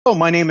Hello,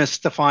 my name is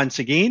Stephan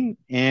Seguin,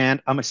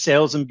 and I'm a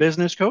sales and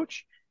business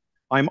coach.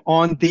 I'm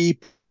on the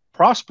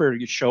Prosper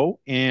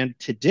Show, and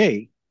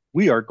today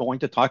we are going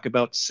to talk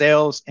about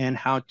sales and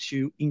how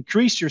to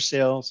increase your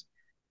sales,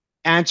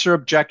 answer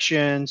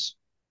objections,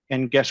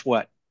 and guess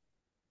what?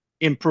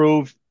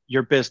 Improve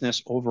your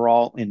business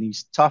overall in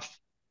these tough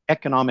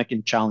economic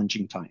and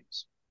challenging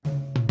times.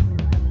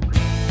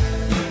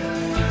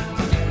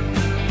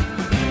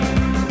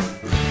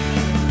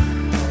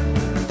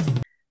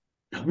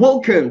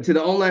 Welcome to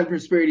the Online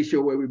Prosperity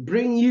Show, where we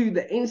bring you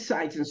the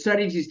insights and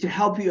strategies to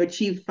help you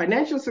achieve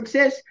financial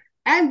success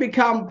and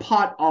become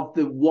part of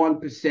the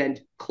 1%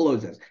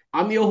 closers.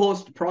 I'm your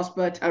host,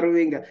 Prosper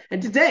Taruvinga,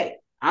 and today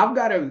I've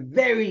got a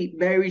very,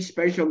 very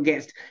special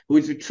guest who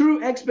is a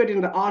true expert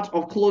in the art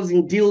of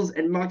closing deals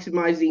and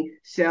maximizing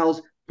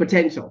sales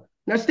potential.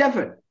 Now,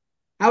 Stephan,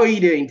 how are you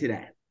doing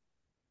today?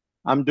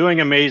 I'm doing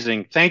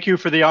amazing. Thank you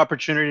for the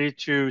opportunity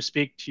to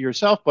speak to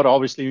yourself, but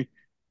obviously,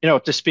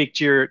 to speak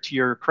to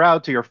your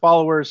crowd, to your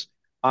followers.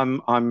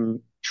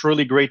 I'm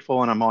truly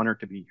grateful and I'm honored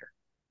to be here.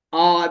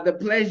 The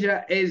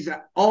pleasure is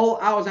all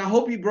ours. I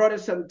hope you brought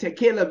us some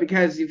tequila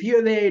because if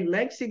you're there in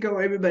Mexico,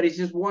 everybody's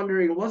just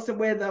wondering what's the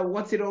weather,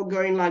 what's it all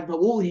going like.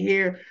 But we'll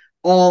hear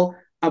all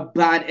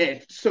about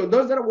it. So,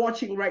 those that are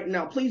watching right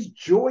now, please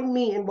join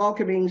me in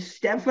welcoming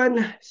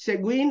Stephan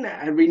Seguin,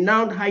 a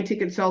renowned high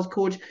ticket sales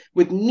coach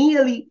with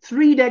nearly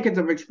 3 decades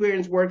of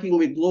experience working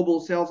with global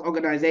sales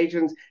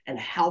organizations and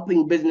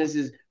helping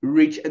businesses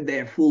reach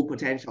their full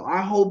potential.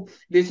 I hope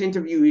this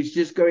interview is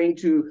just going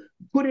to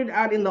put it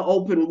out in the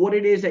open what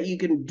it is that you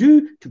can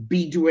do to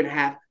be, do, and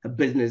have a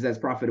business that's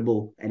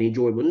profitable and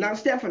enjoyable. Now,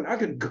 Stephan, I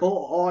could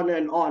go on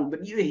and on,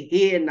 but you're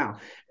here now.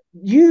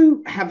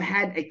 You have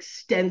had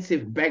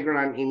extensive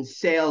background in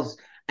sales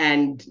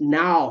and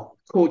now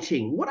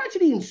coaching. What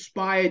actually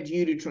inspired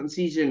you to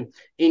transition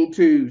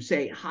into,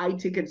 say, high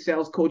ticket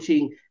sales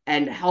coaching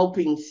and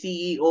helping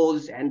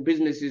CEOs and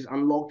businesses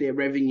unlock their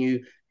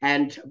revenue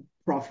and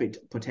profit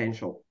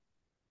potential?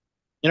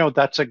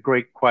 That's a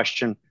great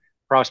question,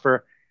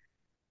 Prosper.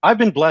 I've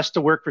been blessed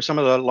to work for some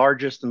of the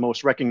largest and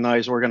most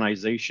recognized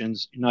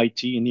organizations in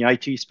IT, in the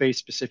IT space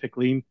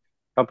specifically,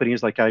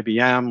 companies like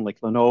IBM, like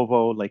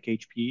Lenovo, like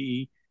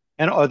HPE,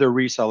 and other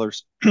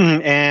resellers.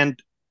 And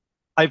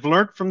I've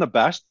learned from the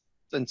best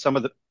and some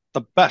of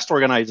the best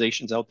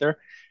organizations out there.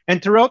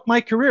 And throughout my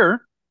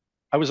career,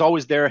 I was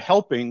always there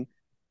helping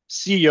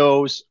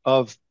CEOs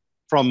of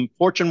from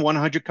Fortune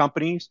 100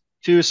 companies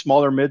to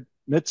smaller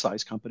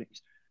mid-sized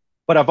companies.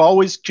 But I've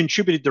always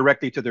contributed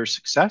directly to their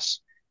success.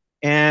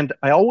 And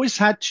I always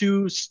had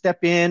to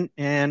step in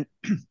and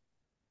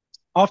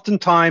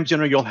oftentimes,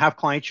 you'll have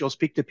clients, you'll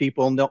speak to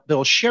people, and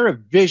they'll share a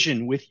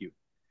vision with you.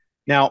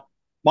 Now,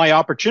 my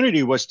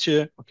opportunity was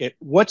to, okay,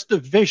 what's the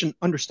vision,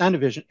 understand the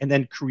vision, and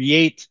then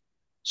create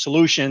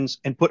solutions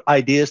and put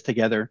ideas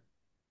together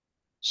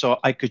so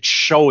I could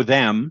show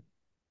them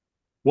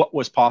what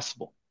was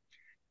possible.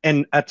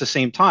 And at the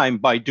same time,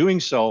 by doing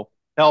so,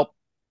 help,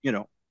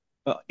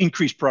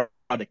 increase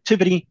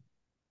productivity,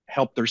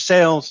 help their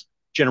sales,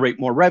 generate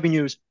more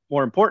revenues,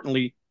 more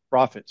importantly,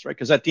 profits, right?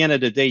 Because at the end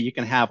of the day, you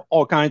can have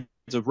all kinds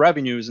of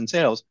revenues and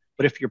sales,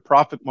 but if your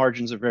profit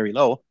margins are very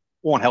low, it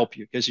won't help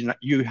you because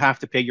you have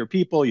to pay your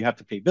people, you have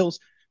to pay bills.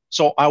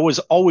 So I was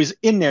always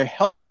in there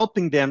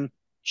helping them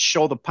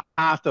show the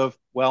path of,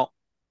 well,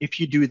 if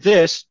you do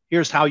this,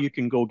 here's how you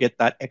can go get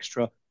that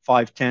extra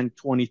 5, 10,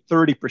 20,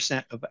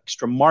 30% of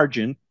extra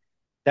margin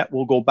that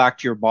will go back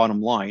to your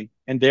bottom line.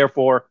 And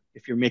therefore,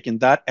 if you're making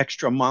that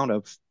extra amount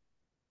of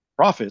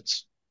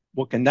profits,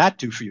 what can that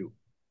do for you?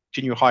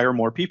 Can you hire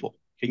more people?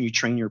 Can you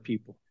train your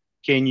people?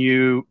 Can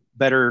you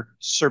better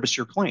service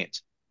your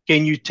clients?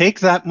 Can you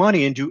take that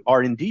money and do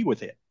R&D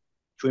with it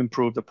to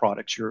improve the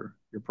products you're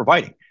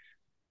providing?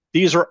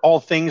 These are all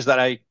things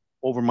that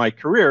over my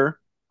career,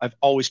 I've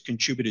always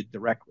contributed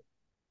directly.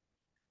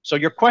 So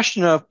your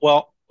question of,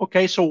 well,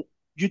 okay, so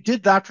you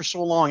did that for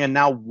so long, and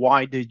now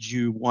why did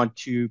you want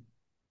to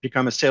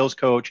become a sales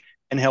coach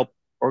and help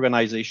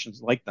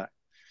organizations like that?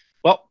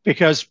 Well,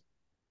 because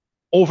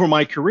over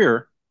my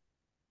career,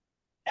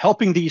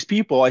 helping these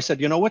people, I said,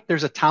 you know what?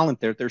 There's a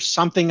talent there. There's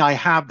something I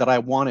have that I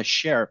want to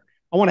share.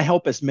 I want to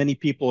help as many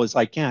people as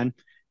I can.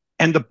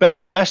 And the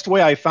best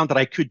way I found that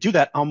I could do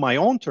that on my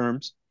own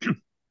terms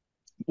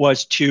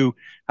was to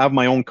have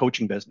my own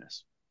coaching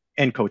business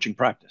and coaching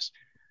practice.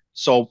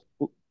 So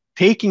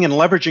taking and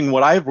leveraging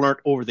what I've learned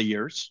over the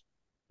years,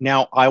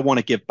 now I want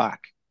to give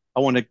back. I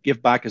want to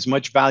give back as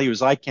much value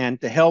as I can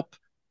to help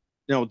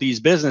these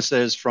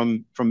businesses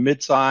from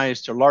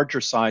mid-size to larger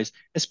size,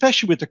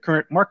 especially with the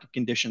current market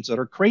conditions that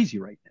are crazy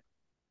right now,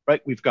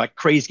 right? We've got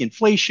crazy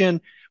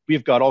inflation.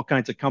 We've got all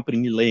kinds of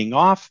companies laying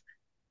off.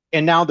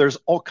 And now there's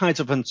all kinds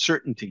of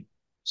uncertainty.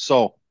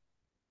 So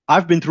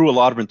I've been through a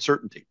lot of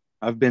uncertainty.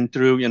 I've been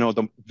through,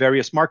 the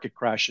various market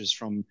crashes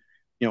from,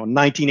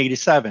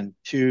 1987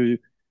 to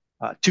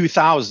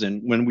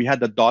 2000 when we had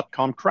the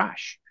dot-com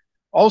crash.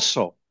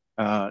 Also,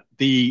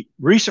 the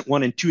recent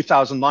one in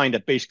 2009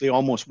 that basically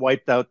almost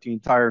wiped out the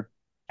entire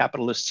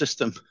capitalist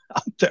system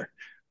out there.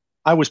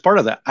 I was part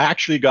of that. I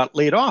actually got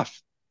laid off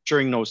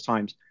during those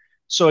times.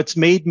 So it's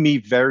made me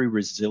very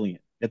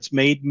resilient. It's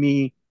made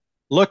me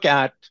look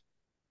at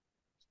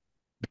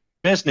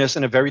business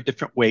in a very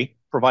different way,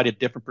 provide a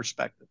different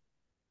perspective.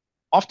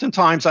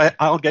 Oftentimes,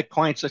 I'll get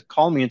clients that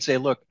call me and say,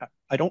 look,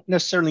 I don't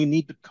necessarily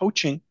need the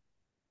coaching,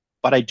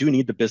 but I do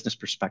need the business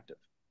perspective.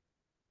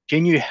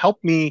 Can you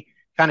help me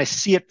kind of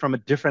see it from a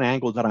different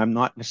angle that I'm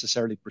not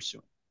necessarily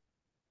pursuing?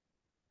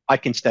 I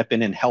can step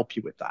in and help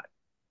you with that,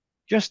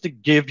 just to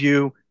give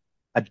you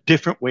a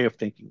different way of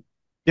thinking,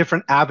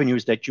 different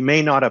avenues that you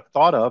may not have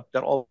thought of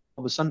that all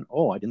of a sudden,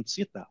 oh, I didn't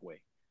see it that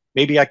way.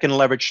 Maybe I can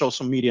leverage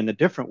social media in a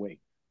different way.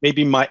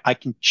 Maybe I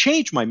can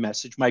change my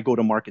message, my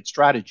go-to-market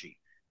strategy.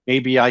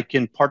 Maybe I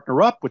can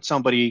partner up with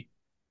somebody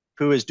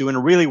who is doing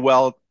really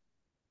well,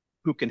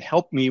 who can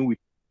help me. We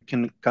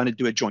can kind of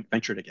do a joint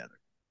venture together.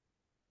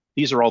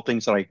 These are all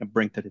things that I can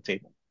bring to the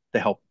table to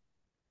help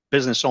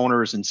business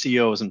owners and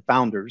CEOs and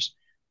founders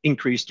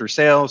increase their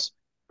sales,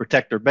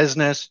 protect their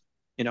business.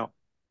 A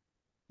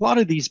lot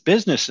of these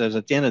businesses,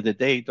 at the end of the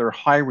day, they're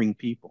hiring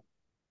people.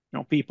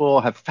 People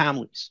have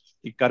families.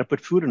 You've got to put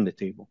food on the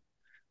table.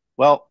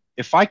 Well,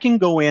 if I can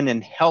go in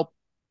and help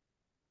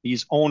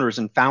these owners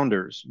and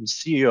founders and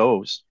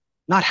CEOs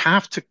not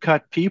have to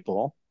cut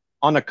people,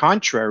 on the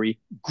contrary,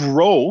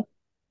 grow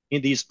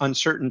in these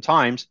uncertain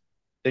times,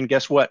 then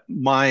guess what?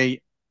 My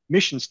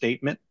mission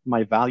statement,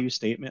 my value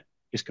statement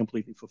is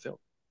completely fulfilled.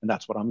 And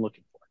that's what I'm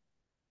looking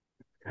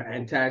for.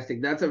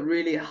 Fantastic. That's a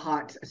really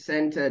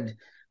heart-centered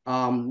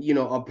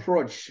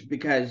approach,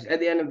 because at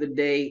the end of the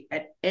day,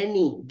 at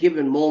any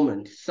given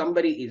moment,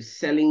 somebody is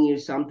selling you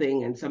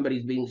something and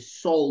somebody's being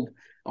sold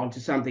onto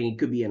something. It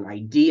could be an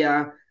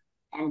idea.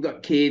 I've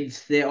got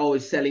kids, they're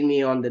always selling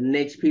me on the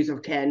next piece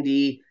of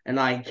candy and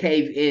I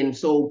cave in.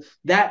 So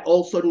that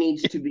also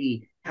needs to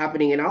be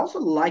happening. And I also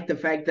like the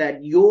fact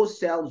that your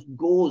sales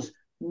goes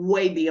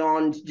way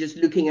beyond just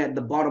looking at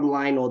the bottom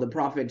line or the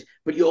profit,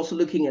 but you're also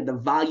looking at the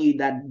value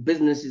that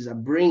businesses are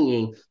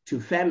bringing to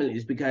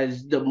families,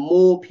 because the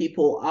more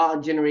people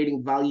are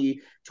generating value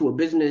to a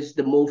business,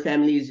 the more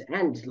families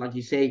and, like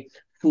you say,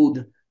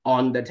 food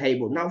on the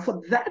table. Now,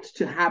 for that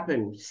to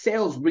happen,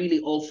 sales really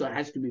also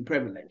has to be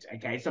prevalent.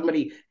 Okay,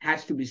 somebody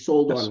has to be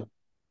sold Yes. on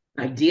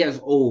ideas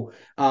or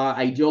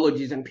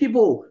ideologies. And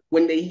people,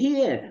 when they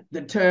hear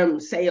the term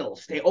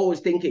sales, they're always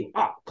thinking,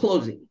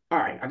 closing. All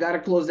right, I got to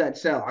close that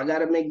sale. I got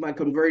to make my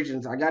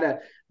conversions. I got to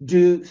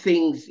do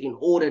things in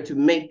order to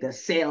make the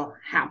sale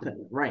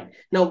happen. Right.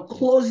 Now,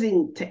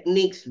 closing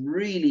techniques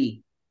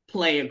really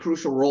play a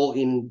crucial role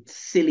in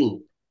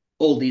sealing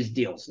all these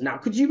deals. Now,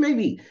 could you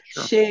maybe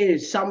share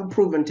some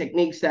proven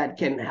techniques that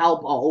can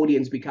help our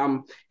audience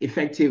become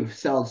effective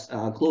sales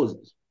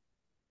closers?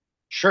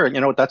 Sure.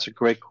 That's a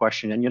great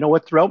question. And you know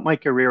what? Throughout my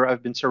career,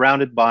 I've been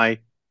surrounded by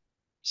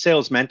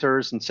sales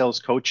mentors and sales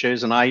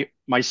coaches, and I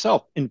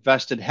myself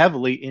invested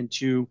heavily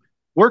into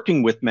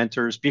working with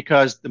mentors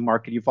because the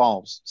market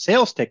evolves,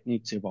 sales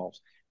techniques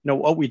evolves.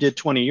 What we did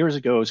 20 years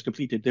ago is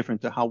completely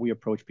different to how we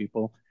approach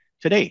people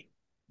today.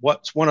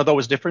 What's one of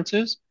those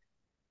differences?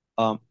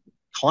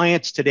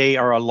 Clients today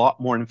are a lot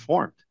more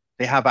informed.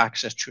 They have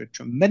access to a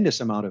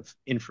tremendous amount of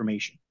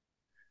information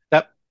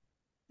that,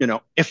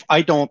 if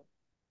I don't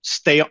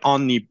stay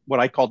on what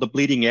I call the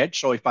bleeding edge.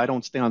 So if I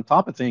don't stay on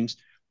top of things,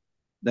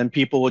 then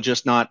people will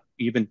just not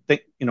even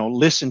think,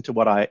 listen to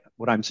what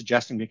I'm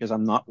suggesting, because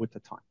I'm not with the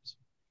times.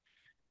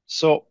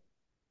 So,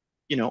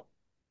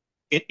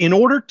 in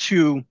order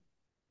to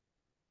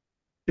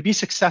be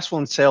successful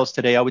in sales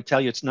today, I would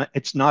tell you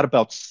it's not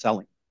about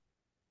selling,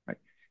 right?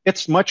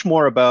 It's much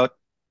more about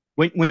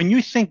when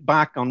you think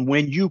back on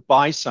when you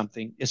buy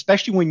something,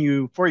 especially when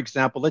you, for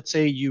example, let's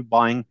say you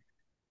buying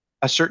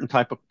a certain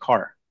type of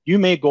car. You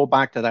may go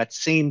back to that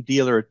same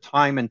dealer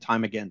time and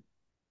time again.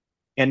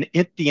 And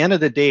at the end of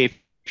the day,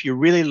 if you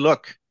really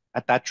look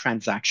at that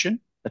transaction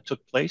that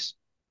took place,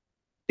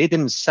 they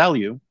didn't sell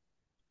you.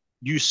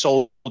 You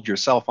sold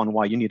yourself on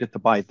why you needed to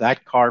buy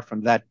that car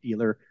from that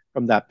dealer,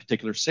 from that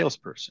particular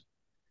salesperson.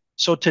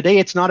 So today,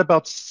 it's not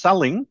about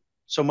selling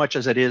so much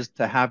as it is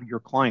to have your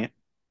client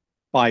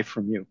buy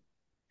from you.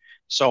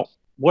 So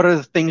what are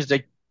the things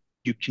that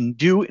you can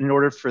do in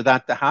order for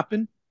that to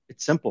happen?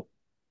 It's simple.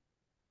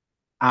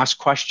 Ask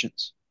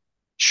questions.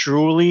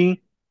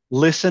 Truly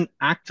listen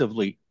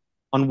actively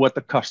on what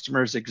the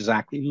customer is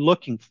exactly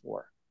looking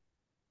for.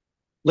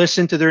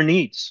 Listen to their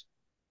needs.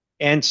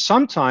 And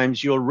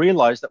sometimes you'll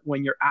realize that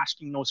when you're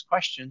asking those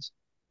questions,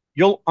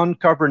 you'll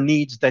uncover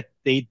needs that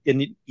they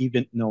didn't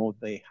even know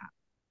they had.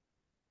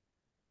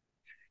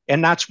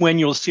 And that's when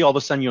you'll see, all of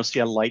a sudden, you'll see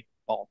a light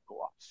bulb go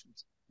off.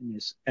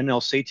 And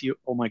they'll say to you,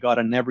 oh my God,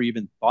 I never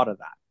even thought of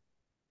that.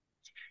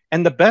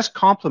 And the best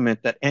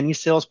compliment that any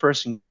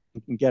salesperson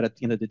can get at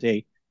the end of the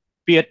day,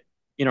 be it,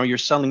 you're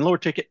selling lower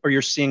ticket or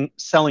you're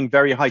selling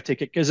very high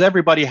ticket, because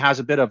everybody has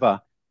a bit of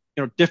a,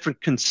 different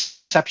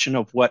conception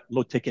of what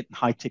low ticket and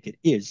high ticket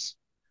is.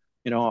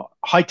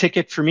 High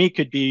ticket for me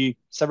could be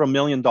several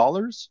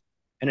 $1,000,000,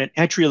 and an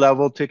entry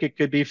level ticket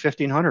could be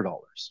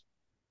 $1,500.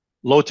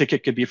 Low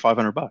ticket could be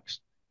 $500.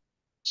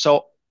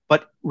 So,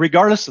 but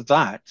regardless of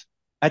that,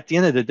 at the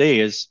end of the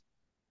day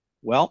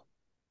well,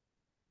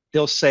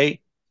 they'll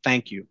say,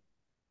 thank you.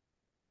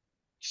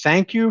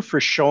 Thank you for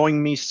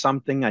showing me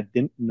something I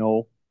didn't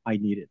know I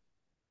needed.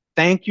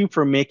 Thank you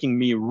for making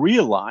me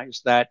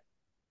realize that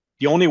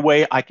the only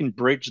way I can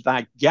bridge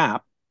that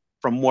gap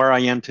from where I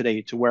am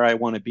today to where I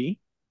want to be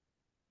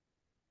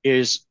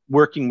is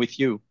working with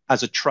you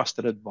as a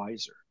trusted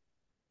advisor.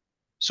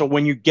 So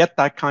when you get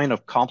that kind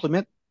of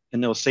compliment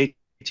and they'll say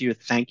to you,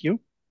 thank you,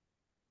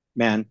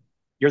 man,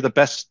 you're the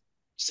best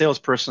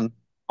salesperson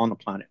on the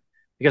planet.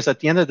 Because at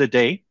the end of the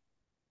day,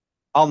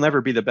 I'll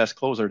never be the best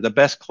closer. The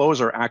best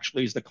closer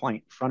actually is the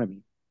client in front of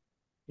me.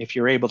 If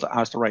you're able to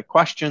ask the right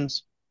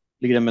questions,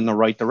 lead him in the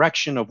right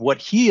direction of what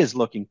he is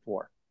looking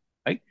for,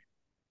 right?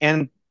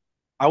 And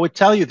I would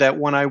tell you that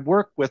when I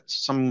work with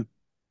some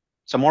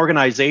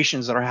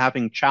organizations that are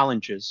having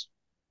challenges,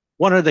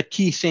 one of the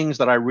key things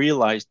that I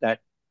realized that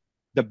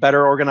the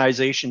better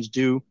organizations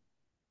do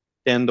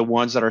than the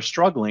ones that are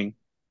struggling,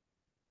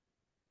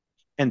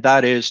 and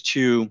that is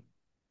to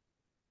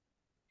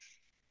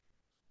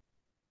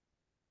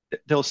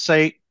they'll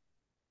say,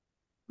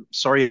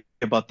 sorry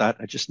about that.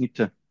 I just need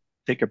to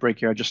take a break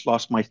here. I just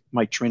lost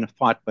my train of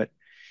thought, but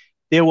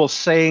they will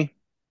say,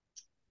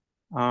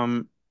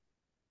 um,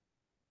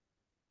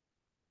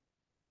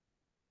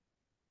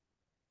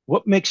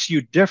 what makes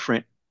you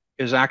different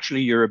is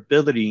actually your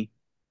ability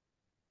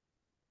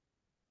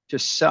to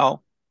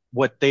sell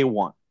what they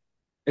want.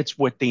 It's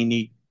what they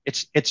need.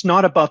 It's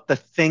not about the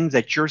thing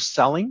that you're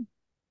selling.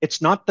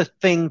 It's not the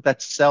thing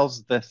that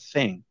sells the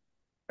thing,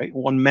 right?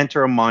 One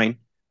mentor of mine,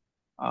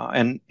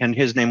 and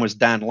his name was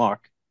Dan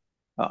Locke,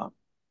 uh,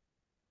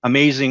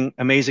 amazing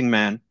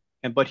man.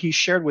 And but he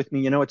shared with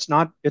me, it's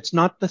not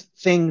the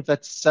thing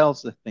that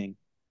sells the thing,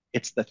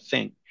 it's the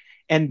thing,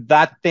 and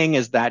that thing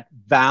is that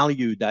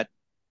value, that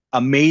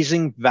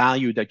amazing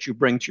value that you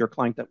bring to your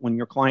client. That when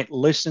your client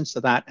listens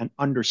to that and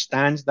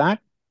understands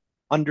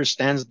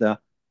the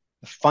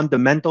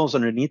fundamentals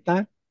underneath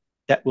that,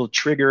 that will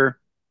trigger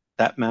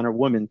that man or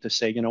woman to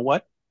say, you know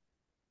what,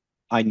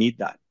 I need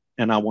that,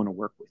 and I want to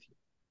work with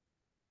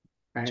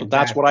you. So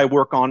that's what I Fantastic.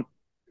 work on.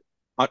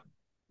 Uh,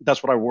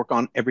 that's what I work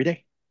on every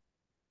day.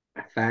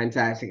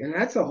 Fantastic. And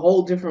that's a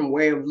whole different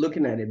way of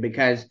looking at it,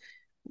 because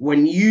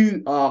when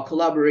you are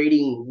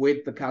collaborating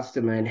with the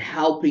customer and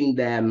helping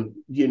them,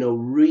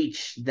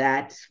 reach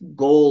that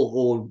goal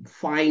or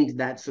find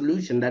that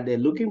solution that they're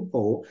looking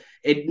for,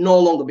 it no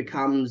longer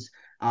becomes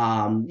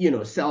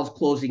sales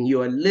closing.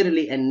 You are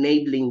literally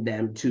enabling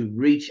them to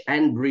reach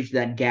and bridge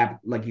that gap,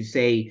 like you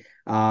say,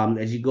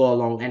 as you go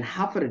along. And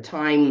half of the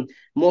time,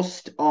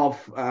 most of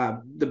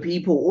the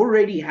people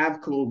already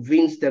have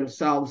convinced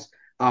themselves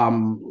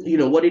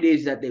what it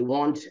is that they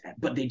want,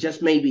 but they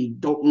just maybe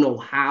don't know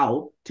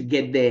how to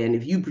get there. And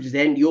if you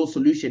present your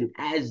solution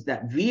as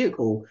that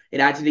vehicle, it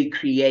actually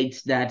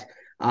creates that,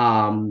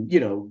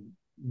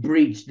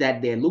 bridge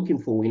that they're looking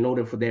for in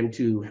order for them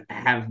to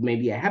have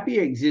maybe a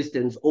happier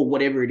existence or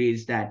whatever it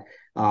is that,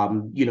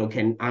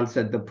 can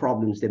answer the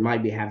problems they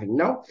might be having.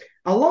 Now,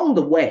 along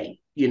the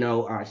way,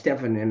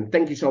 Stefan, and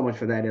thank you so much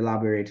for that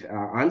elaborate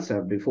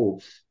answer before.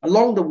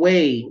 Along the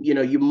way,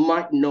 you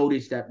might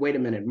notice that, wait a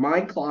minute,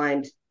 my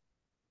client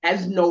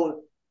has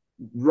no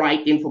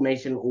right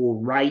information or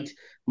right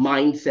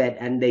mindset,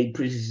 and they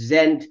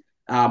present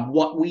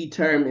what we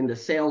term in the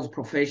sales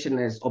profession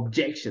as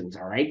objections.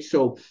 All right.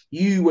 So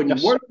when you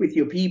Yes. work with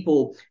your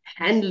people,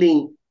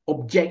 handling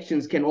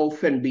objections can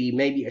often be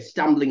maybe a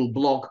stumbling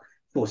block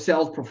for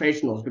sales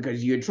professionals,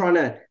 because you're trying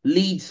to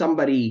lead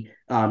somebody,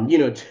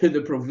 to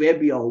the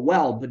proverbial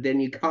well, but then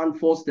you can't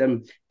force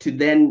them to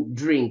then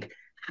drink.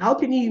 How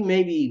can you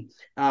maybe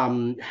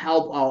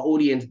help our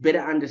audience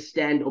better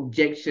understand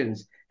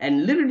objections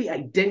and literally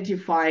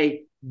identify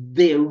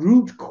their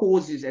root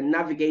causes and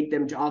navigate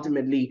them to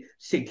ultimately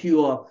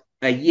secure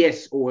a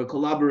yes or a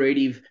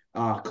collaborative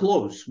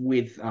close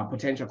with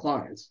potential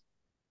clients?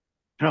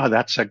 Oh,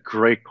 that's a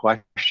great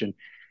question.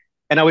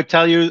 And I would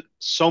tell you,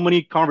 so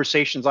many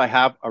conversations I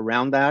have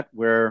around that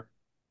where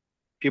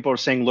people are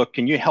saying, look,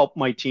 can you help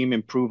my team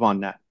improve on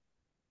that?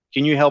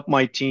 Can you help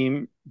my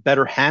team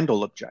better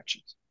handle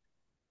objections?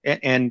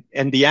 And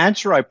the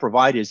answer I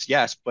provide is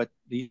yes, but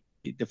the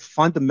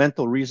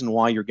fundamental reason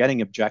why you're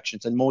getting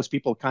objections, and most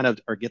people kind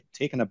of get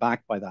taken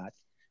aback by that,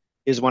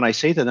 is when I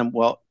say to them,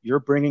 well,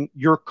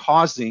 you're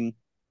causing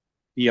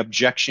the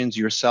objections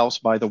yourselves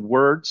by the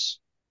words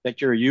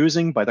that you're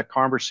using, by the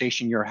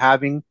conversation you're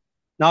having,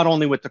 not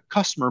only with the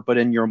customer but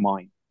in your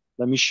mind.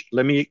 Let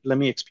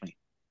me explain.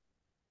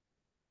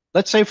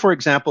 Let's say, for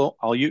example,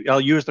 I'll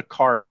use the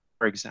car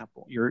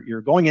example.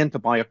 You're going in to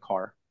buy a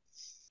car,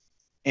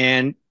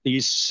 and the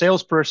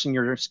salesperson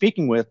you're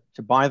speaking with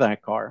to buy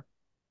that car,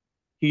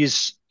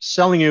 he's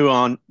selling you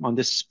on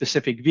this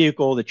specific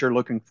vehicle that you're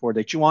looking for,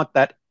 that you want.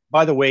 That,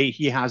 by the way,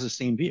 he has the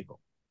same vehicle.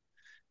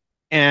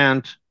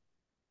 And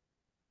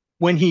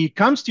when he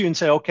comes to you and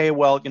say, okay,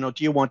 well, do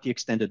you want the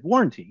extended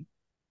warranty?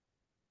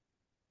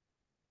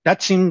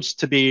 That seems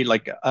to be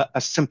like a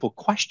simple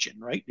question,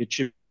 right? It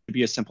should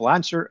be a simple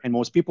answer, and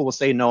most people will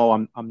say, no,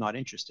 I'm not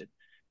interested.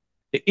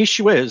 The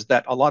issue is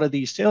that a lot of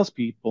these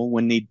salespeople,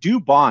 when they do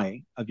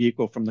buy a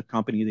vehicle from the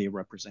company they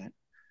represent,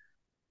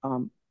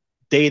 um,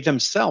 they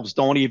themselves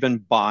don't even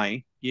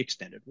buy the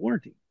extended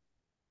warranty.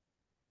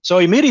 So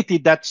immediately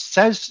that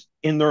says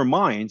in their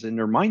minds, in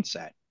their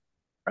mindset,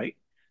 right,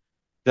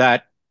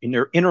 that in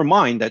their inner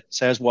mind that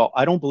says, well,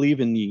 I don't believe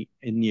in the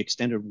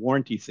extended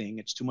warranty thing.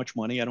 It's too much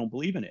money. I don't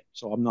believe in it.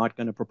 So I'm not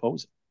going to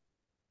propose it.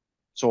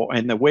 So,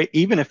 and the way,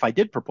 even if I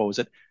did propose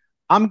it,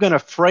 I'm going to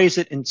phrase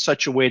it in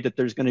such a way that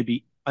there's going to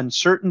be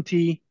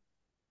uncertainty,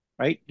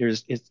 right?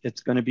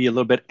 It's going to be a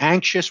little bit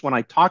anxious when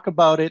I talk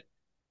about it.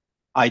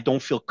 I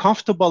don't feel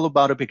comfortable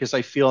about it because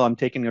I feel I'm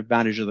taking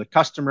advantage of the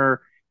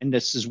customer and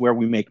this is where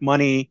we make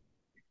money.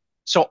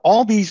 So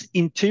all this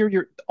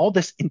interior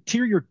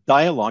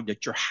dialogue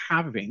that you're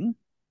having,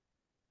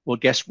 well,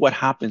 guess what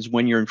happens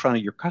when you're in front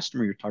of your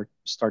customer?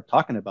 Start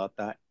talking about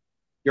that.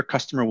 Your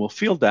customer will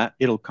feel that,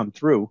 it'll come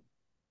through,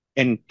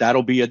 and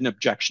that'll be an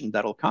objection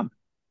that'll come.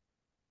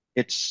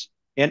 It's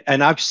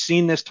and I've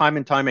seen this time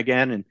and time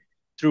again, and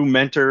through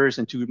mentors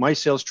and through my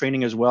sales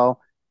training as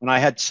well. When I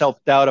had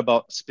self-doubt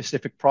about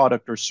specific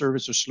product or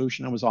service or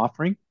solution I was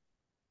offering,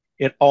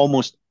 it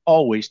almost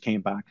always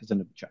came back as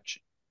an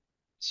objection.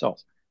 So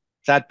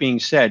that being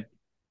said,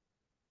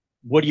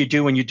 what do you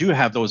do when you do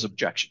have those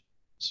objections?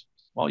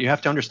 Well, you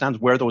have to understand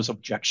where those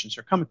objections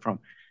are coming from.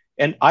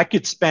 And I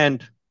could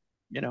spend,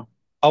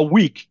 a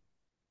week,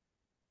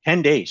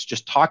 10 days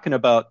just talking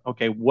about,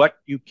 okay, what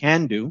you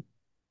can do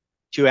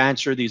to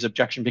answer these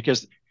objections,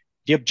 because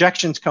the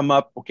objections come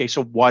up. Okay,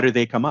 so why do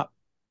they come up?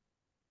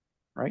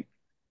 Right?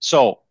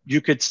 So you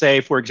could say,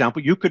 for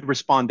example, you could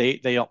respond,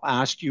 they'll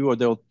ask you or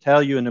they'll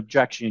tell you an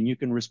objection, and you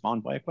can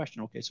respond by a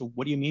question. Okay, so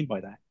what do you mean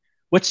by that?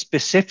 What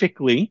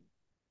specifically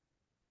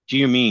do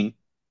you mean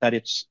that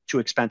it's too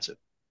expensive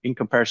in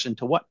comparison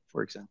to what,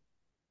 for example?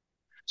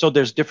 So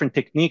there's different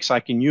techniques I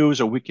can use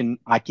or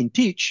I can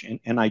teach,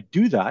 and I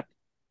do that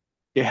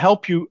to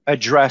help you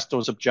address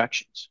those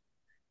objections.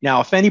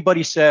 Now, if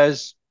anybody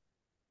says,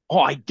 "Oh,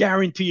 I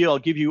guarantee you, I'll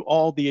give you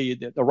all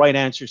the right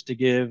answers to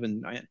give,"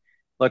 and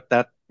look,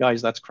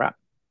 guys, that's crap.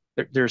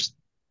 There's,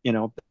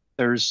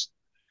 there's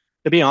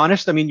to be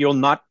honest, I mean, you're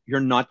not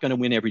going to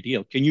win every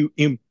deal. Can you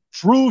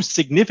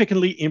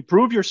significantly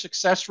improve your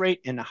success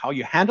rate and how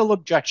you handle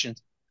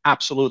objections?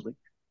 Absolutely.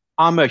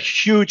 I'm a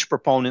huge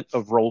proponent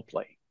of role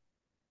play.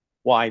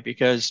 Why?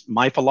 Because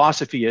my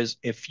philosophy is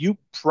if you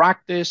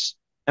practice,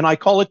 and I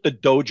call it the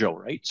dojo,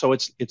 right? So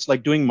it's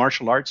like doing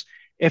martial arts.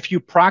 If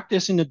you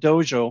practice in the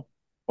dojo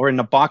or in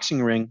a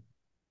boxing ring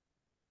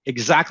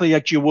exactly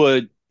like you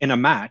would in a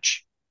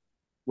match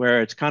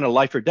where it's kind of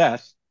life or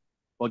death,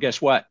 well,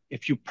 guess what?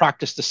 If you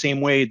practice the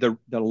same way, the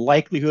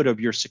likelihood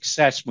of your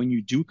success when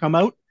you do come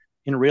out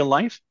in real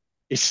life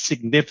is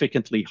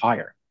significantly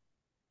higher.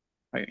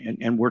 Right?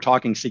 And we're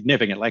talking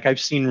significant. Like I've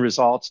seen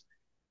results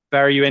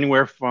vary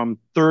anywhere from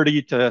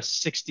 30 to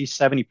 60,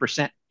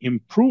 70%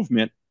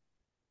 improvement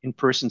in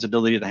person's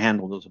ability to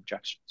handle those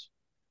objections.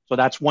 So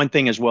that's one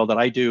thing as well that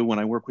I do when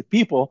I work with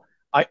people.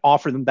 I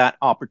offer them that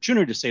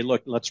opportunity to say,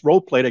 look, let's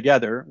role play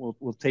together.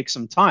 We'll take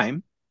some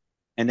time,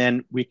 and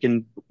then we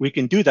can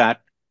do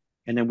that,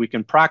 and then we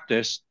can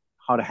practice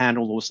how to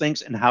handle those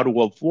things and how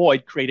to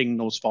avoid creating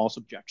those false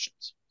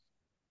objections.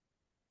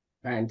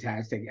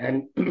 Fantastic.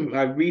 And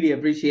I really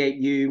appreciate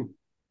you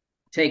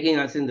taking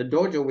us in the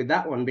dojo with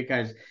that one,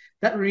 because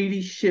that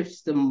really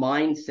shifts the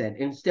mindset.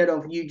 Instead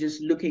of you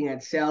just looking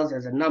at sales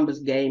as a numbers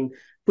game,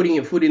 putting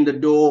your foot in the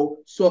door,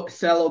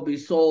 sell or be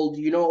sold,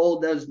 all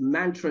those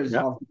mantras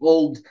of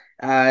old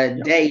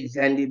days.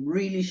 And it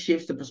really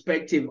shifts the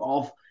perspective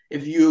of,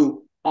 if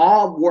you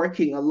are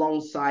working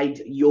alongside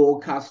your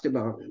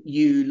customer,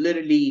 you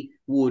literally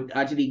would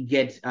actually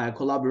get a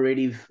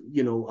collaborative,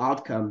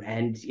 outcome.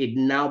 And it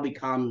now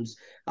becomes,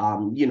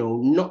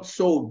 not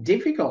so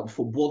difficult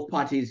for both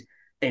parties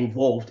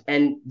involved.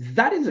 And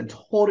that is a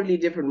totally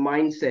different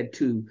mindset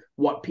to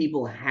what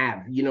people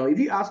have. If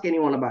you ask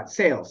anyone about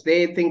sales,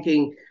 they're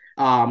thinking,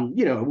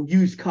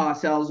 used car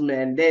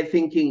salesmen, they're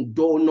thinking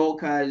door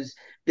knockers,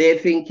 they're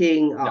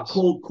thinking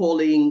cold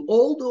calling,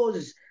 all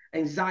those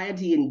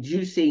anxiety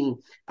inducing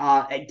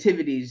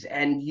activities.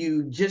 And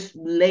you just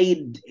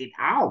laid it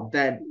out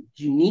that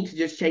you need to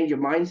just change your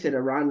mindset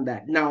around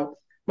that. Now,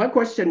 my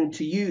question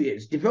to you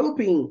is,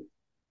 developing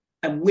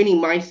a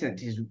winning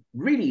mindset is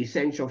really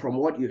essential, from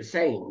what you're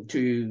saying,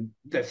 to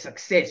the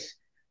success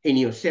in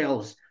your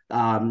sales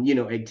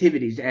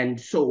activities.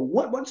 And so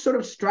what sort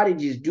of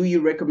strategies do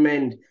you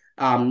recommend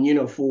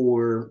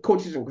for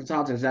coaches and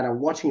consultants that are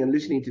watching and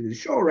listening to the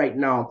show right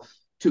now,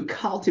 to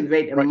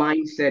cultivate a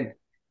mindset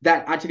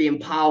that actually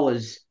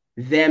empowers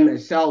them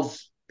as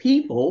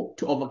salespeople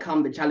to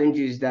overcome the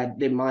challenges that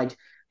they might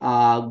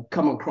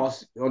come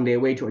across on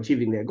their way to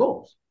achieving their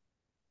goals?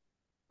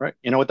 Right.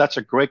 You know what? That's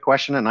a great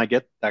question. And I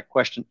get that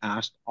question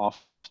asked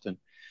often.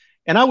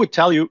 And I would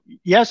tell you,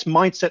 yes,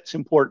 mindset's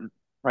important,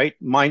 right?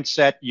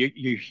 Mindset,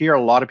 you hear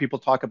a lot of people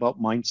talk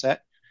about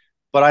mindset,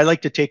 but I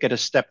like to take it a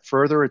step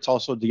further. It's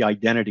also the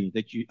identity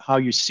how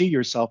you see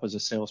yourself as a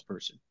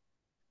salesperson.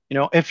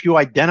 If you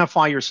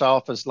identify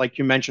yourself as, like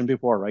you mentioned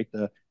before, right?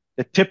 The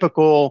the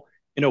typical,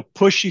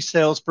 pushy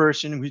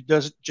salesperson who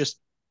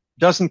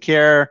doesn't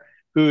care,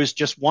 who's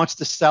just wants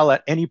to sell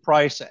at any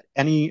price, at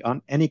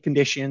on any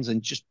conditions,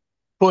 and just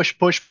push,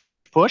 push,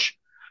 push.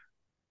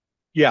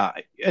 Yeah,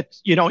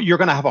 you're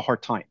going to have a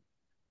hard time.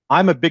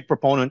 I'm a big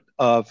proponent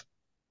of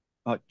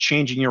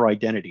changing your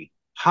identity.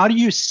 How do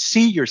you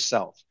see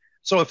yourself?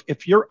 So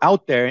if you're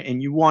out there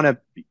and you want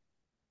to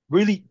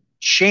really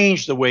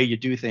change the way you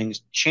do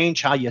things,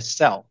 change how you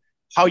sell,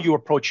 how you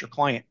approach your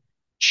client,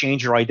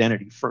 change your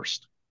identity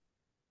first.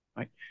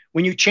 Right?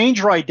 When you change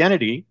your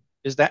identity,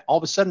 is that all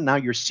of a sudden now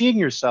you're seeing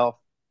yourself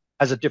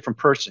as a different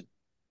person.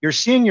 You're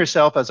seeing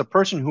yourself as a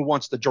person who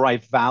wants to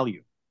drive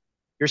value.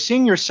 You're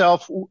seeing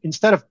yourself,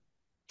 instead of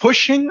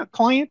pushing a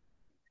client,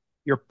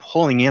 you're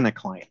pulling in a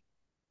client.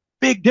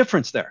 Big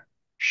difference there.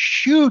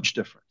 Huge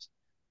difference.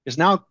 Because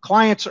now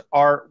clients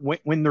are,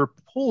 when they're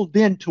pulled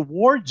in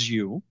towards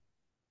you,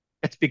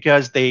 it's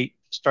because they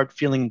start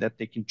feeling that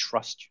they can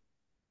trust you.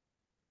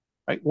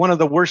 Right? One of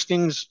the worst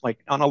things, like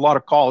on a lot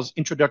of calls,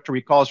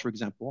 introductory calls, for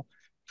example,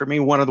 for me,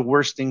 one of the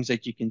worst things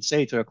that you can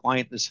say to a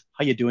client is,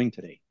 how you doing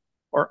today?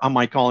 Or am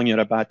I calling you at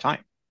a bad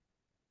time?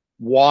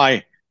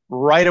 Why?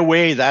 Right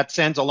away, that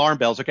sends alarm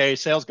bells. Okay,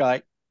 sales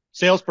guy,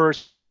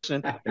 salesperson,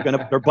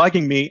 they're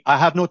bugging me. I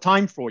have no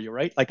time for you,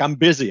 right? Like, I'm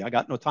busy. I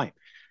got no time.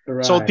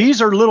 Right. So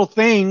these are little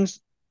things,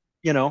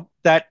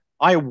 that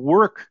I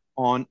work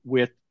on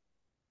with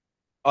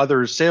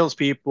other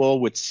salespeople,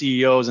 with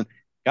CEOs, and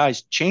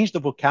guys, change the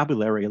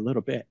vocabulary a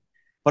little bit.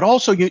 But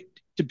also,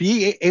 to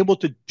be able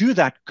to do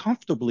that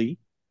comfortably,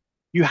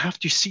 you have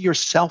to see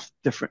yourself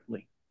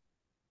differently.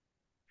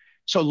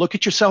 So look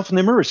at yourself in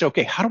the mirror. Say,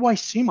 okay, how do I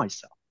see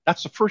myself?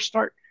 That's the first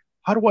start.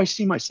 How do I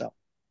see myself?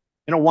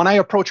 When I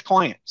approach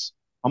clients,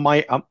 am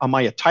I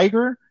a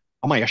tiger?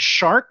 Am I a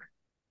shark?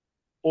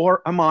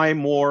 Or am I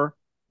more,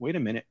 wait a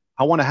minute,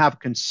 I want to have a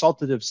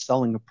consultative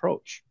selling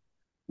approach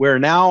where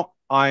now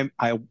I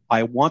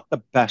want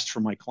the best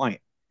for my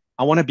client.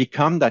 I want to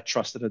become that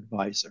trusted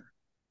advisor.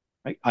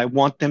 Right? I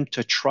want them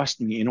to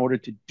trust me. In order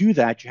to do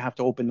that, you have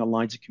to open the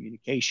lines of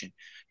communication.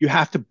 You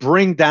have to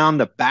bring down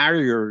the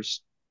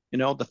barriers,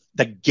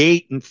 the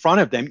gate in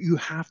front of them. You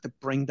have to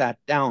bring that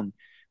down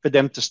for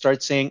them to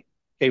start saying,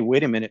 okay,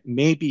 wait a minute,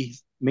 maybe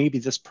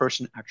this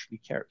person actually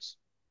cares.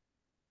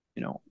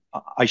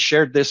 I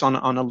shared this on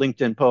a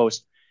LinkedIn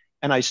post,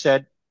 and I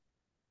said,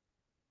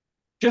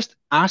 just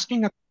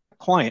asking a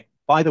client,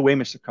 by the way,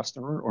 Mr.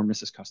 Customer or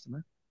Mrs.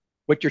 Customer,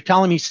 what you're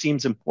telling me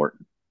seems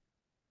important.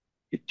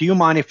 Do you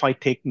mind if I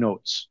take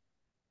notes?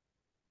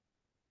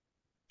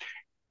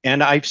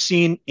 And I've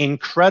seen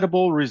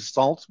incredible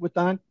results with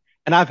that.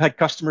 And I've had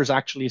customers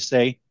actually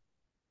say,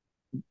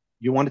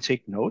 you want to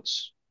take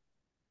notes?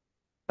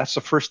 That's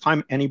the first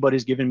time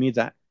anybody's given me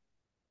that,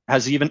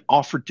 has even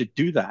offered to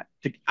do that,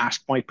 to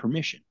ask my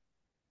permission.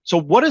 So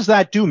what does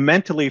that do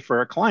mentally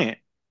for a client?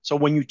 So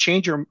when you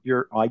change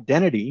your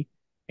identity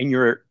and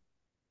you're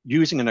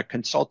using a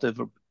consultative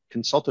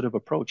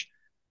approach,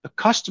 the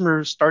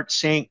customer starts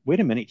saying, wait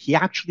a minute, he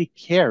actually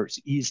cares.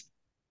 He's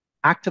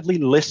actively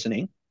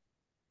listening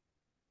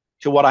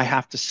to what I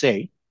have to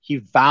say. He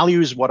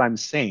values what I'm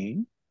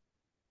saying,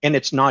 and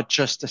it's not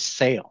just a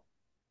sale.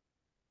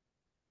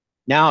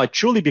 Now it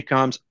truly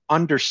becomes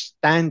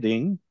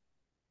understanding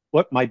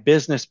what my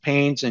business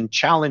pains and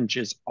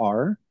challenges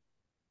are,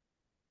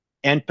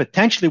 and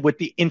potentially with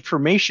the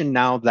information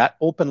now, that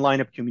open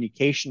line of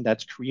communication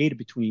that's created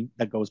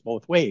that goes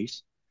both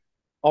ways,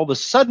 all of a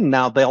sudden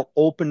now they'll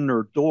open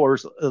their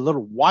doors a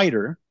little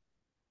wider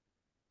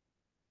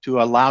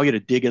to allow you to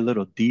dig a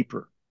little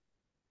deeper.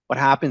 What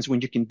happens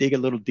when you can dig a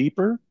little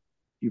deeper?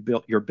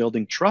 You're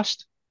building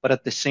trust, but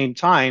at the same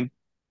time,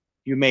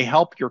 you may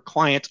help your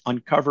clients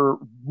uncover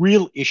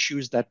real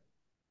issues that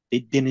they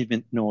didn't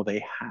even know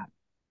they had.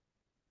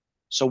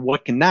 So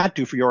what can that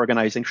do for your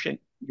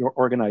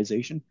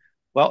organization?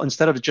 Well,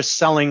 instead of just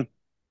selling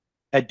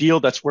a deal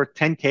that's worth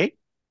 10K,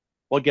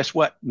 well, guess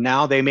what?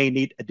 Now they may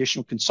need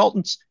additional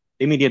consultants.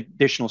 They may need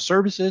additional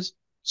services.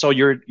 So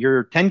your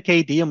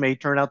 10K deal may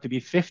turn out to be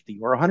 50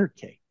 or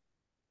 100K. I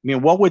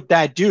mean, what would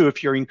that do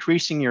if you're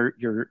increasing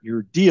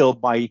your deal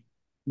by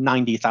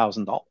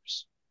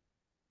 $90,000?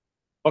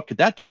 What could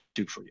that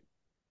do for you?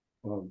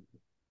 Well,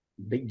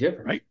 big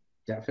difference, right?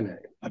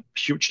 Definitely a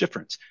huge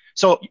difference.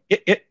 So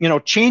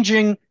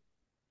changing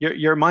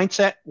your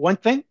mindset, one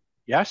thing,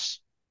 yes,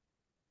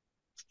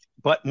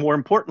 but more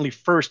importantly,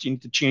 first you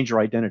need to change your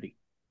identity.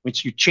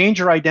 Once you change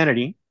your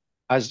identity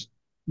as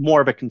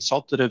more of a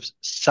consultative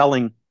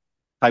selling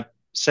type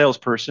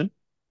salesperson,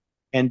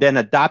 and then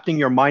adapting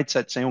your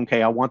mindset, saying,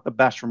 okay, I want the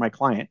best for my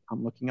client.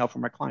 I'm looking out for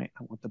my client.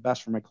 I want the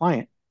best for my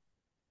client.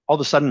 All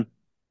of a sudden,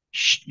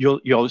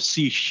 you'll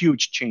see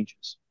huge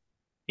changes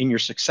in your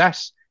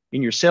success,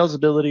 in your sales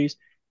abilities,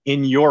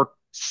 in your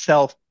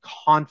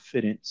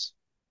self-confidence,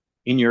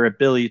 in your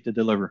ability to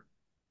deliver.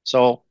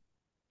 So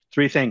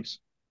 3 things: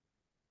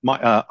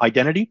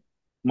 identity,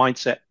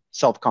 mindset,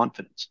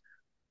 self-confidence.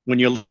 When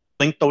you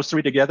link those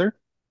 3 together,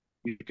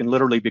 you can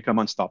literally become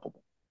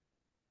unstoppable.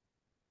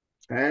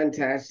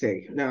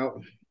 fantastic.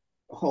 Now,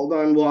 hold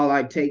on while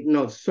I take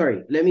notes.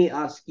 Sorry, let me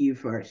ask you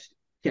first.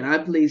 Can I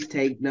please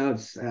take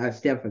notes,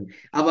 Stephan?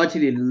 I've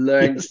actually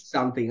learned Yes.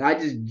 something. I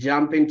just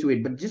jump into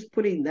it, but just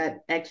putting that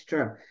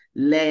extra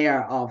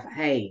layer of,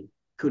 hey,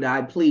 could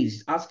I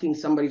please, asking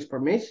somebody's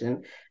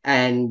permission,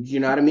 and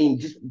you know what I mean,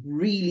 just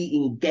really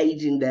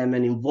engaging them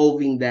and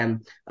involving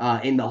them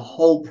in the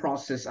whole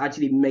process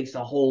actually makes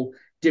a whole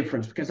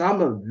difference, because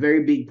I'm a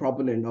very big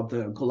proponent of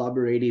the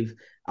collaborative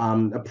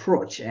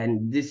approach,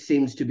 and this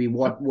seems to be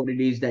what it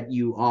is that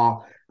you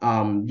are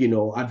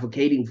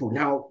advocating for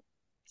now.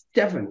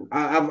 Stephan,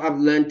 I've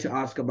learned to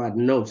ask about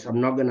notes.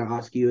 I'm not going to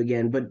ask you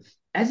again, but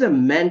as a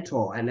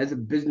mentor and as a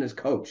business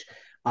coach,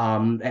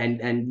 and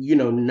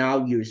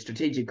now you're a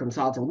strategic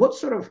consultant, what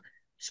sort of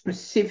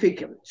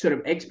specific sort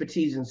of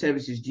expertise and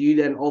services do you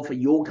then offer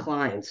your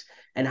clients,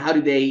 and how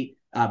do they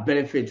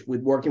benefit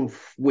with working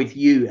with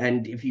you?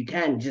 And if you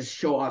can, just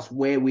show us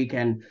where we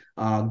can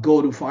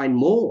go to find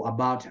more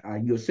about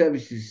your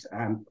services.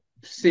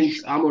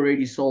 Since I'm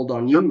already sold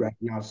on Sure. you right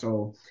now,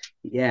 so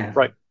yeah.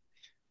 Right.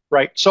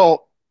 Right.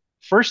 So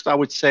first, I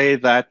would say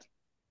that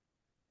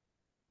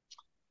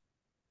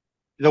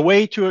the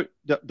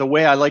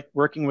way I like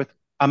working with,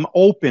 I'm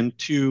open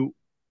to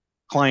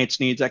clients'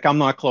 needs. Like I'm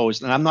not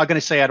closed, and I'm not going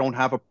to say I don't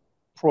have a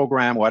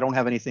program or I don't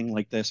have anything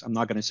like this. I'm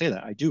not going to say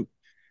that. I do,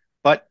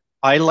 but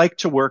I like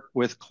to work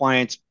with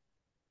clients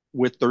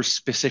with their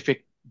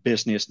specific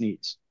business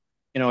needs.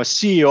 A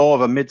CEO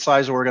of a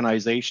mid-sized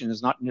organization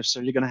is not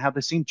necessarily going to have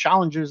the same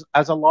challenges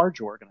as a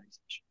large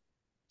organization.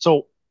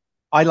 So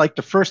I like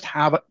to first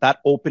have that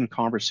open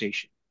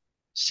conversation.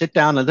 Sit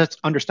down and let's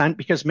understand,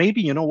 because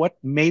maybe, you know what?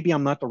 Maybe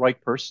I'm not the right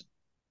person.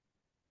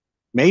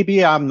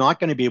 Maybe I'm not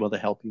going to be able to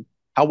help you.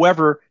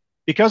 However,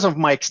 because of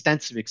my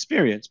extensive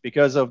experience,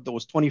 because of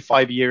those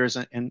 25 years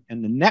and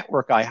the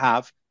network I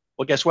have,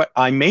 well, guess what?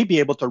 I may be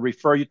able to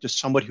refer you to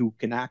somebody who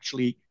can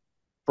actually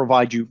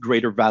provide you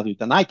greater value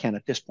than I can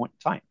at this point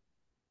in time.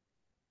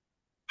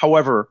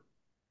 However,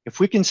 if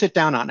we can sit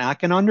down and I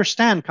can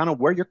understand kind of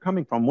where you're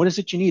coming from, what is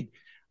it you need?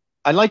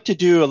 I like to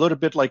do a little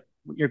bit like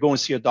you're going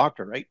to see a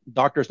doctor, right? The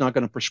doctor's not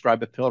going to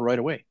prescribe a pill right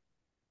away.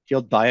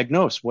 He'll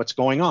diagnose what's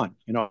going on.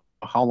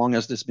 How long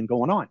has this been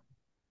going on?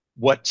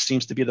 What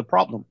seems to be the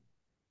problem?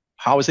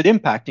 How is it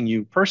impacting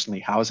you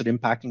personally? How is it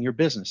impacting your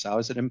business? How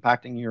is it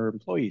impacting your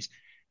employees?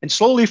 And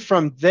slowly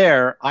from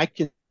there, I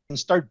can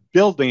start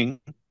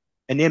building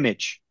an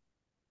image,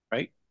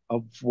 right,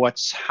 of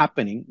what's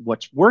happening,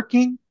 what's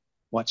working,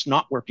 what's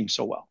not working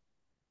so well.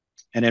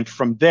 And then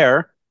from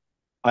there,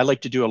 I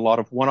like to do a lot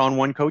of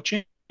one-on-one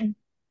coaching,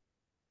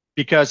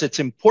 because it's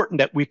important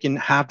that we can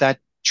have that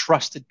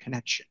trusted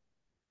connection.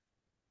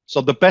 So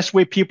the best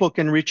way people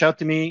can reach out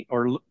to me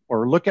or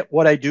look at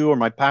what I do or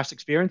my past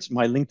experience,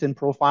 my LinkedIn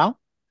profile.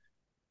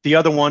 The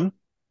other one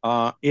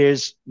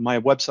is my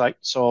website.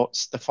 So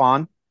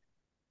Stephan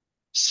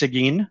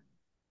Seguin,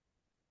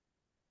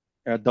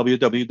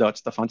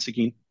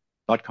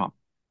 www.stephanseguin.com.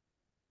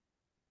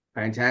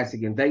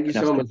 Fantastic. And thank you And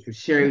that's so good. much for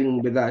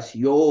sharing with us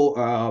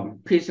your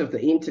piece of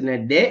the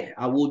internet there.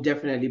 I will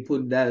definitely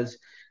put those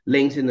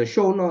links in the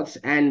show notes,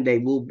 and they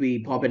will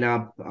be popping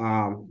up,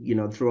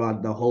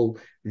 throughout the whole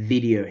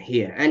video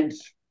here. And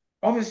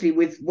obviously,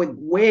 with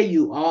where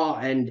you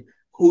are and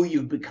who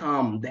you've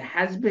become, there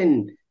has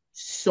been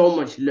so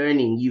much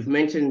learning. You've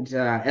mentioned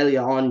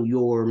earlier on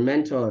your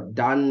mentor,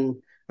 Dan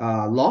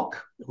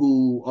Locke,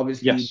 who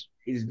obviously Yes.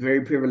 is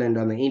very prevalent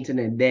on the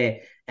internet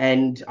there.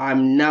 And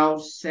I'm now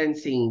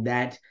sensing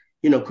that,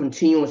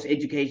 continuous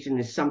education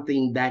is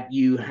something that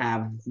you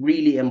have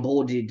really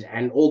embodied,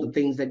 and all the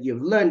things that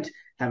you've learned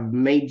have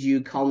made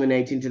you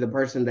culminate into the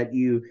person that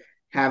you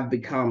have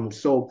become.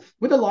 So,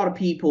 with a lot of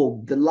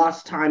people, the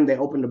last time they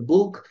opened a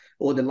book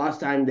or the last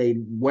time they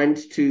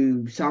went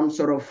to some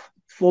sort of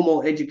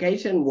formal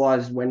education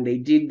was when they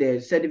did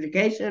their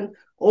certification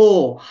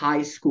or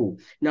high school.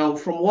 Now,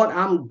 from what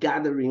I'm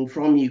gathering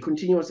from you,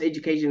 continuous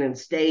education and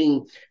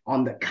staying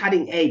on the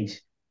cutting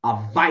edge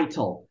are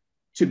vital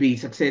to be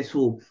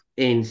successful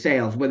in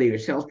sales, whether you're a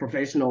sales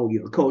professional,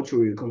 you're a coach,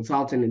 or you're a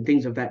consultant, and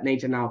things of that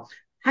nature. Now,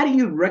 how do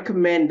you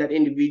recommend that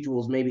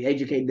individuals maybe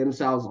educate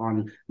themselves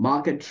on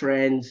market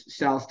trends,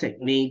 sales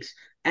techniques,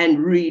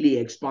 and really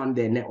expand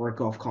their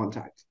network of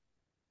contacts?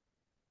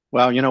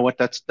 Well, you know what?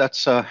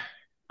 That's a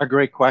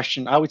great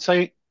question. I would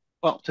say,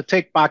 well, to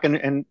take back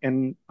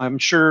and I'm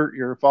sure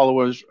your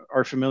followers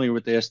are familiar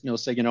with this. You'll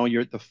say,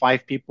 you're the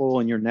five people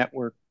in your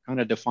network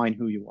kind of define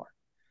who you are.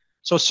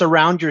 So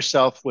surround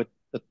yourself with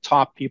the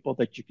top people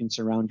that you can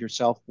surround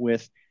yourself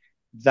with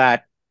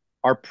that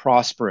are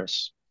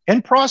prosperous.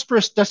 And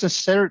prosperous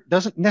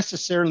doesn't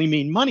necessarily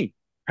mean money,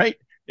 right?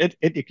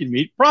 It can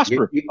mean You,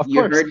 prosper, you, of you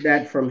course. heard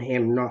that from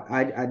him. No,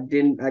 I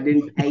didn't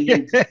pay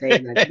him to say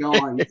that. Go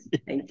on.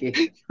 Thank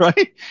you.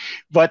 Right?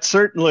 But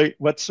certainly,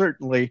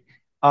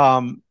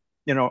 um,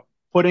 you know,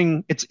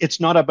 putting it's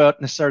not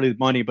about necessarily the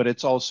money, but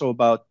it's also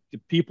about the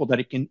people that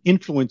it can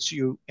influence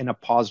you in a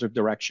positive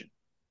direction,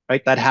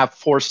 right? That have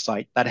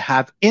foresight, that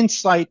have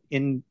insight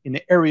in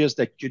areas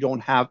that you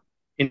don't have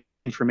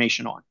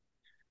information on.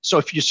 So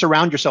if you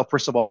surround yourself,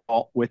 first of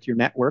all, with your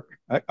network,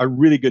 a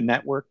really good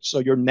network, so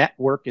your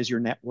network is your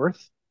net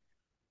worth,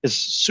 is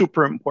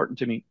super important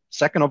to me.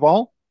 Second of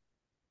all,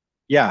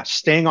 yeah,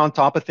 staying on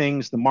top of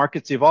things. The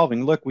market's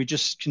evolving. Look, we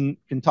just can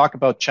talk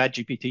about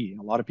ChatGPT.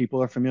 A lot of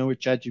people are familiar with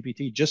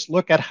ChatGPT. Just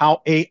look at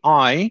how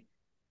AI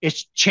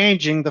is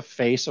changing the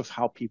face of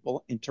how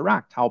people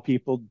interact, how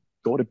people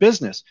go to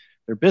business,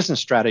 their business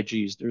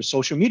strategies, their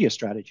social media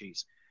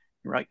strategies,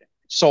 right?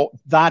 So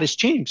that is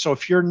changing. So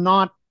if you're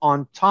not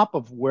on top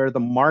of where the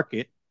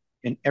market,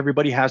 and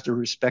everybody has their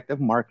respective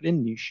market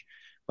and niche,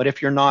 but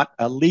if you're not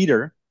a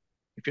leader,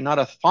 if you're not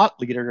a thought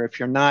leader, if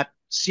you're not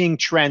seeing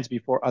trends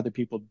before other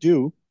people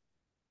do,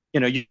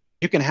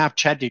 you can have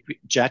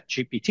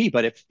ChatGPT,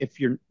 but if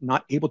you're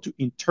not able to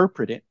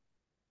interpret it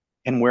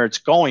and where it's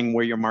going,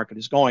 where your market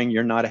is going,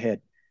 you're not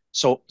ahead.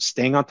 So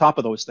staying on top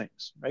of those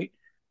things, right?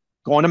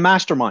 Going to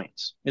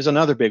masterminds is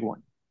another big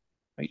one.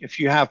 Right? If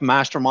you have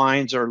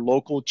masterminds or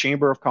local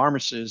chamber of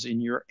commerces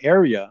in your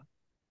area,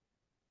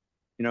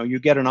 you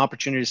get an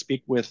opportunity to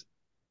speak with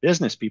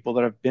business people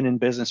that have been in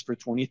business for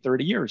 20,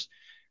 30 years,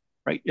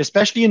 right?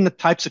 Especially in the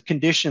types of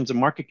conditions and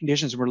market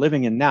conditions we're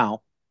living in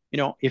now.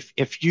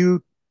 If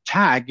you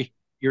tag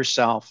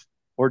yourself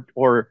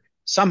or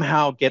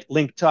somehow get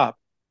linked up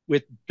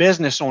with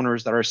business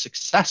owners that are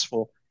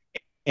successful,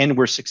 and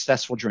were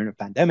successful during the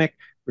pandemic,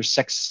 were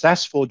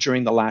successful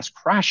during the last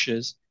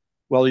crashes,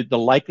 well, the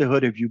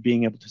likelihood of you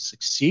being able to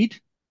succeed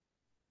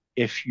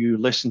if you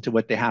listen to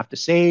what they have to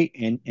say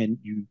and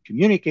you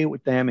communicate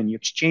with them and you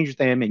exchange with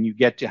them and you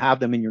get to have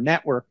them in your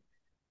network,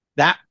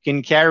 that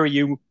can carry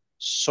you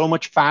so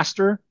much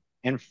faster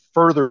and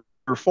further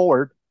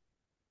forward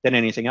than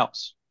anything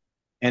else.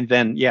 And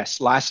then, yes,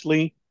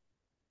 lastly,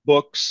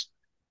 books,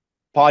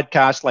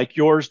 podcasts like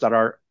yours that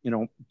are,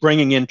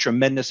 bringing in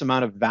tremendous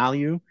amount of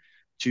value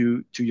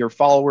to your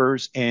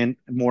followers, and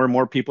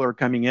more people are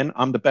coming in.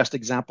 I'm the best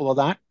example of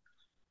that.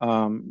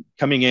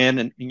 Coming in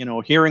and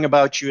hearing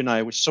about you, and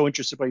I was so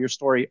interested by your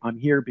story. I'm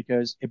here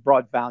because it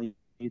brought value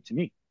to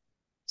me.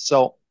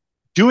 So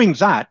doing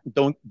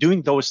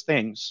those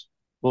things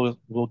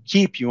will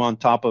keep you on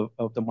top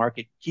of the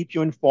market, keep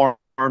you informed,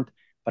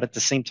 but at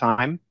the same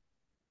time,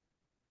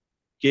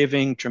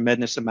 giving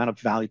tremendous amount of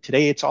value.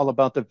 Today, it's all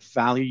about the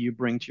value you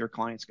bring to your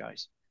clients,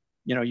 guys.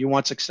 You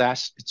want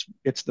success.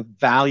 It's the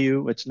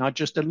value. It's not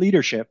just the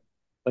leadership,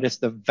 but it's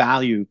the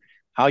value,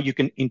 how you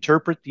can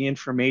interpret the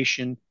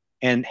information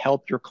and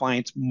help your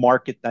clients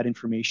market that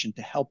information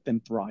to help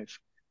them thrive.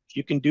 If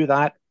you can do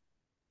that,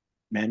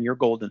 man, you're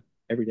golden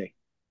every day.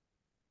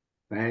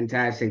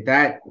 Fantastic.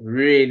 That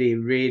really,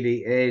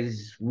 really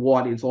is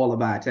what it's all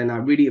about. And I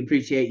really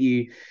appreciate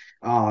you,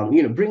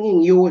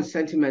 bringing your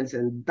sentiments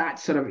and that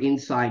sort of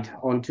insight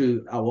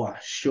onto our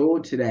show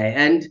today.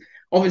 And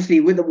obviously,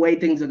 with the way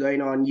things are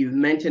going on, you've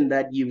mentioned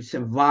that you've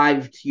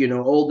survived,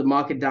 all the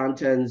market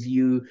downturns.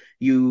 You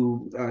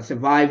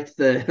survived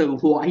the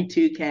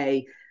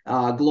Y2K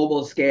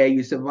global scare.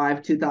 You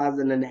survived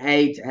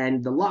 2008,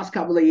 and the last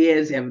couple of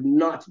years have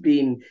not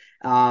been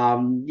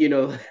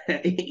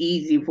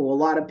easy for a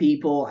lot of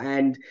people.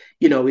 And,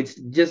 it's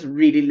just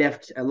really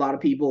left a lot of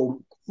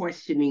people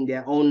questioning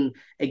their own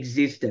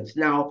existence.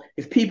 Now,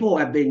 if people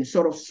have been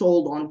sort of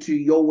sold onto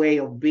your way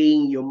of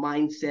being, your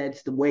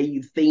mindsets, the way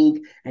you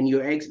think, and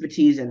your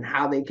expertise, and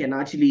how they can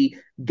actually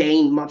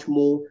gain much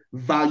more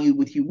value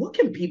with you, what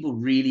can people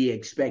really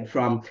expect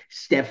from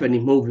Stephanie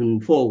moving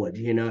forward?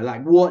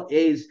 Like, what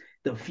is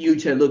the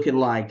future looking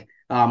like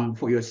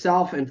for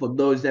yourself and for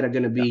those that are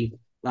going to be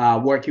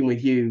working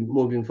with you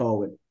moving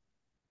forward?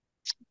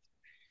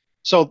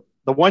 So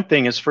the one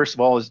thing is, first of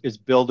all, is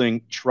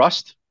building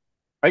trust,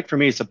 right? For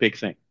me, it's a big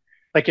thing.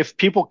 Like if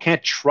people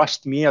can't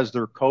trust me as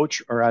their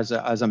coach or as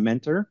a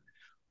mentor,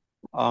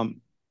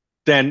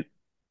 then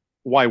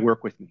why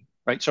work with me,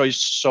 right?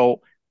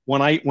 So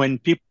when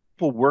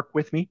people work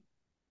with me,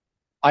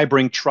 I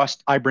bring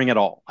trust, I bring it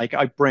all. Like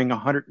I bring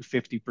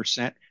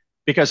 150%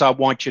 because I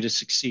want you to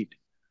succeed.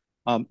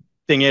 Um,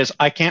 Thing is,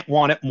 I can't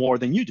want it more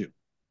than you do,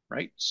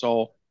 right?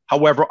 So,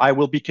 however, I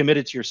will be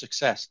committed to your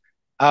success.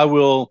 I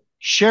will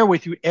share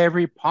with you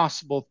every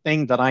possible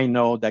thing that I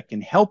know that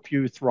can help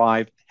you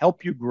thrive,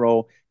 help you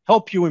grow,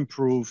 help you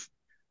improve,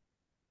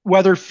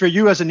 whether for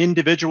you as an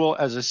individual,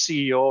 as a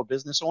CEO, a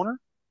business owner,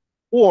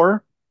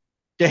 or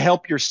to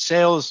help your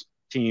sales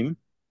team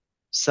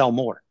sell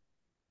more,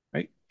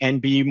 right?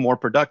 And be more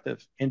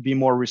productive and be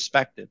more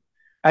respected.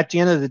 At the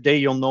end of the day,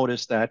 you'll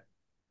notice that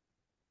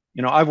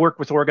I've worked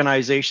with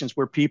organizations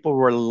where people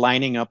were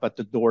lining up at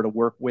the door to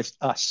work with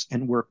us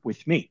and work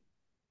with me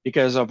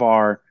because of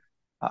our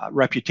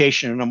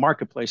reputation in the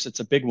marketplace.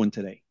 It's a big one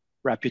today.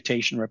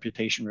 Reputation,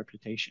 reputation,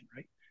 reputation,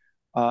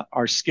 right?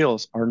 Our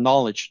skills, our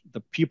knowledge,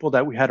 the people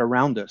that we had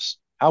around us,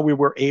 how we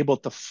were able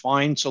to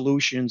find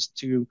solutions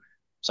to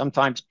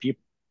sometimes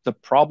the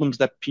problems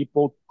that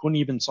people couldn't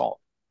even solve,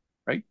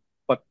 right?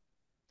 But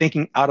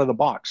thinking out of the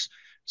box.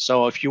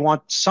 So if you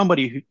want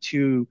somebody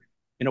to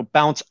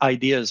bounce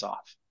ideas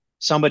off,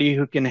 somebody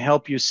who can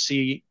help you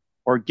see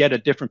or get a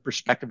different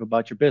perspective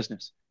about your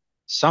business,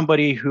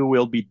 somebody who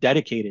will be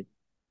dedicated,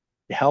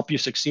 to help you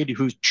succeed,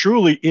 who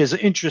truly is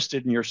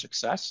interested in your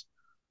success,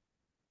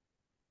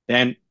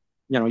 then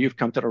you've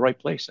come to the right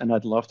place, and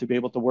I'd love to be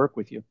able to work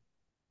with you.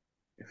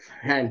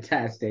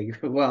 Fantastic.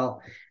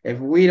 Well, if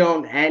we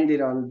don't end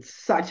it on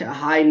such a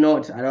high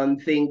note, I don't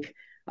think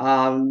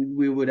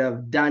we would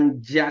have done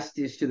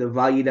justice to the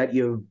value that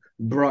you've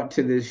brought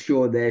to this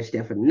show there,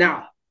 Stephan.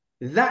 Now,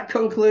 that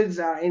concludes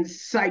our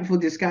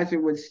insightful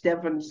discussion with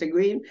Stephan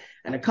Seguin,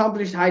 an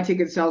accomplished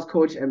high-ticket sales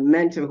coach and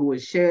mentor who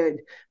has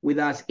shared with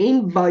us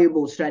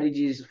invaluable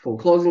strategies for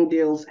closing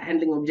deals,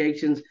 handling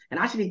objections, and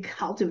actually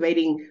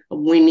cultivating a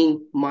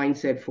winning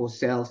mindset for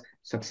sales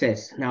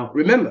success. Now,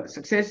 remember,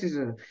 success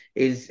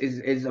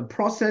is a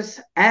process,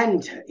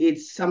 and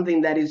it's something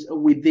that is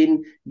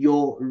within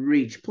your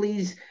reach.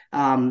 Please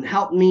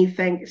help me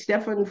thank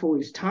Stephan for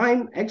his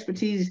time,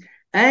 expertise,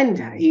 and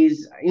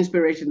his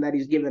inspiration that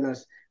he's given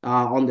us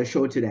on the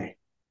show today.